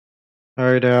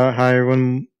Alright, hi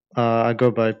everyone. I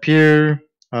go by Pierre.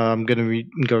 I'm gonna be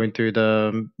going through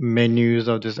the menus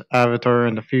of this avatar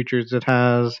and the features it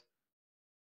has,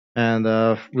 and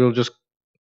we'll just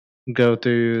go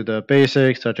through the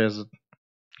basics such as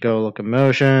go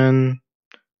locomotion.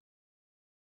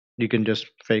 You can just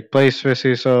fake place face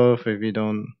yourself if you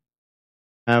don't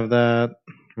have that.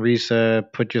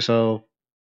 Reset, put yourself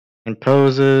in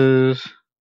poses,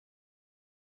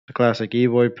 the classic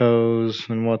e-boy pose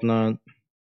and whatnot.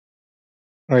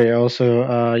 Alright,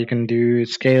 also you can do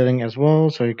scaling as well,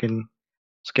 so you can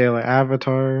scale an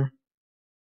avatar.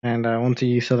 And once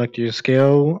you select your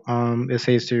scale, it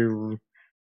says to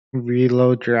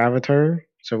reload your avatar.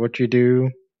 So what you do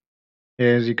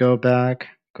is you go back,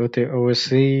 go to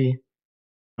OSC,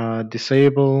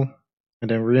 disable,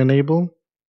 and then re-enable.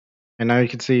 And now you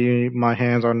can see my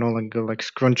hands are no longer like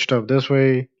scrunched up this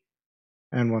way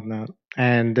and whatnot.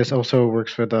 And this also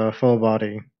works for the full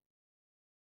body.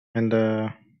 And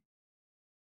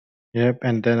yep.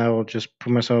 And then I will just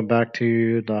put myself back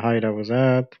to the height I was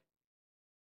at.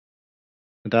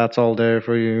 That's all there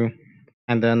for you.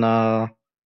 And then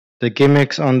the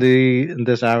gimmicks on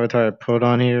this avatar I put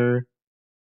on here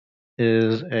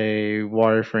is a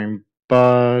wireframe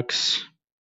box,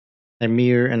 a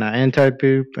mirror, and an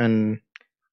anti-boop. And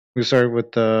we start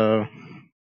with the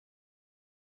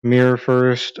mirror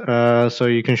first. So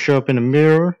you can show up in a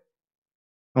mirror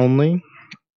only.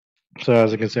 So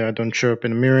as you can see, I don't show up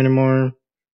in a mirror anymore.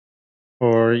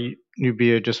 Or you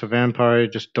be just a vampire,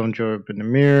 just don't show up in the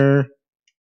mirror.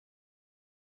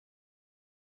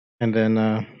 And then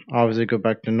obviously go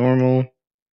back to normal.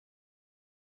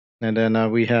 And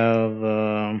then we have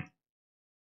the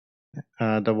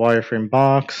wireframe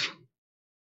box,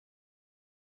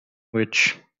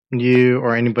 which you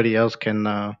or anybody else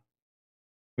can,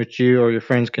 which you or your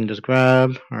friends can just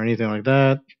grab or anything like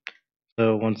that.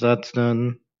 So once that's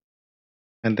done,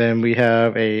 and then we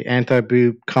have a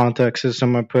anti-boop contact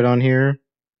system I put on here,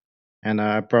 and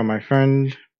I brought my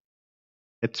friend.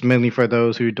 It's mainly for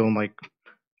those who don't like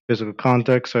physical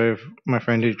contact. So if my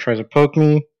friend who tries to poke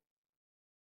me,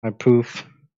 I poof.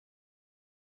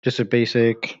 Just a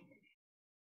basic,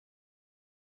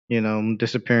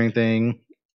 disappearing thing,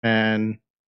 and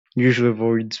usually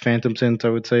avoids phantom sense. I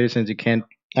would say, since you can't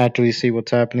actually see what's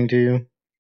happening to you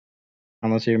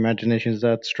unless your imagination is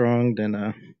that strong, then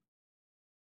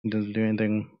it doesn't do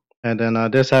anything. And then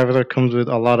this avatar comes with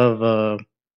a lot of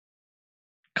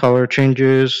color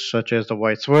changes, such as the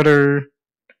white sweater,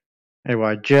 a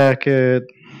white jacket,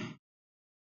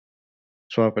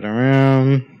 swap it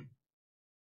around,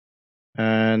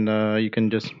 and you can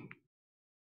just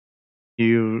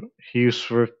hue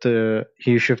shift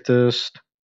this,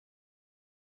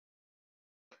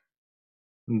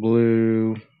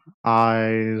 blue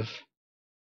eyes,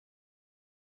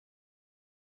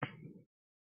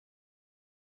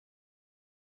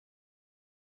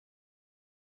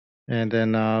 and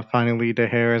then finally the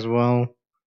hair as well.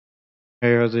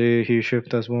 Hair has a hue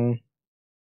shift as well,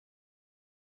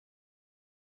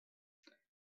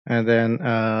 and then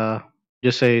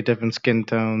just a different skin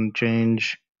tone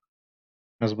change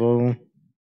as well.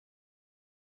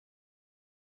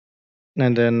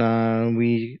 And then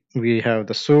we have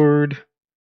the sword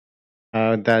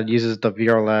that uses the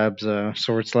VR Labs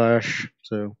sword slash.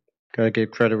 So gotta give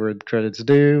credit where credit's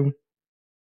due.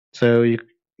 So you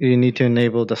need to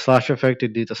enable the slash effect to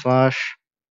do the slash.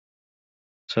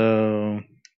 So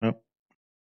oh,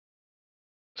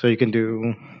 so you can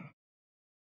do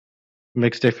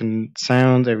makes different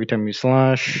sounds every time you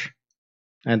slash.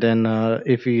 And then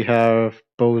if you have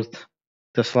both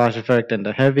the slash effect and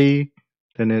the heavy,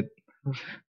 then it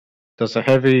does a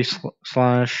heavy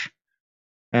slash.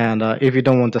 And if you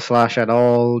don't want the slash at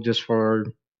all, just for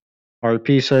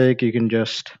RP sake, you can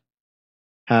just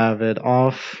have it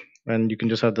off, and you can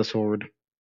just have the sword.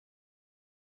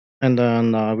 And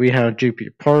then we have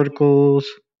GPU particles,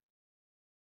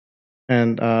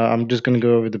 and I'm just gonna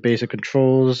go over the basic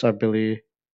controls. I believe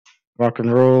rock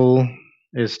and roll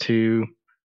is to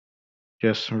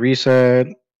just reset.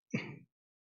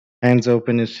 Hands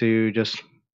open is to just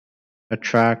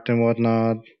attract and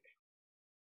whatnot.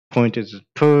 Point is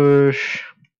push.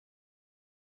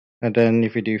 And then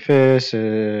if you do fist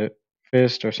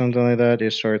or something like that,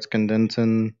 it starts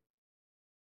condensing.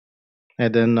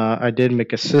 And then I did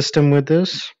make a system with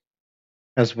this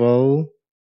as well,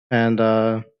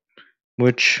 and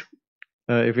which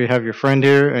if you have your friend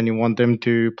here and you want them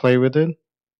to play with it,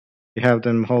 you have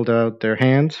them hold out their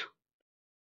hands,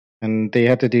 and they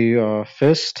have to do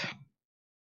fist.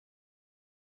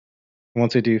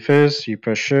 Once they do fist, you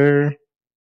press share,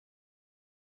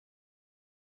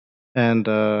 and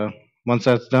Once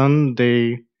that's done,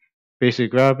 they basically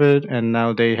grab it, and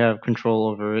now they have control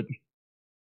over it.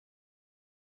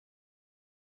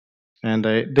 And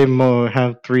they more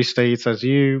have three states as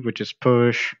you, which is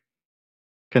push,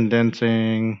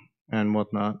 condensing, and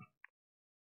whatnot.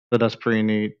 So that's pretty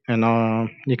neat. And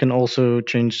you can also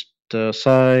change the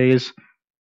size.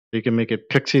 You can make it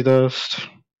pixie dust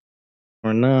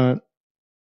or not,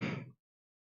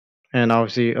 and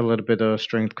obviously a little bit of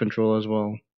strength control as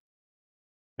well.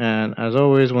 And as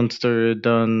always, once they're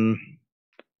done,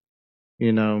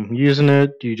 using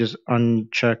it, you just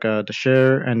uncheck the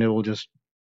share, and it will just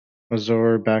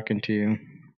absorb back into you.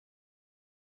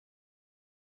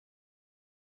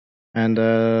 And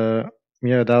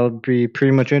yeah, that would be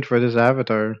pretty much it for this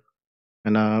avatar.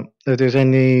 And if there's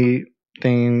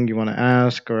anything you want to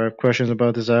ask or have questions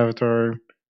about this avatar,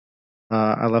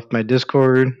 I left my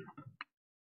Discord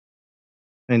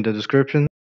in the description.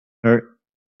 All right,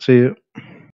 see you.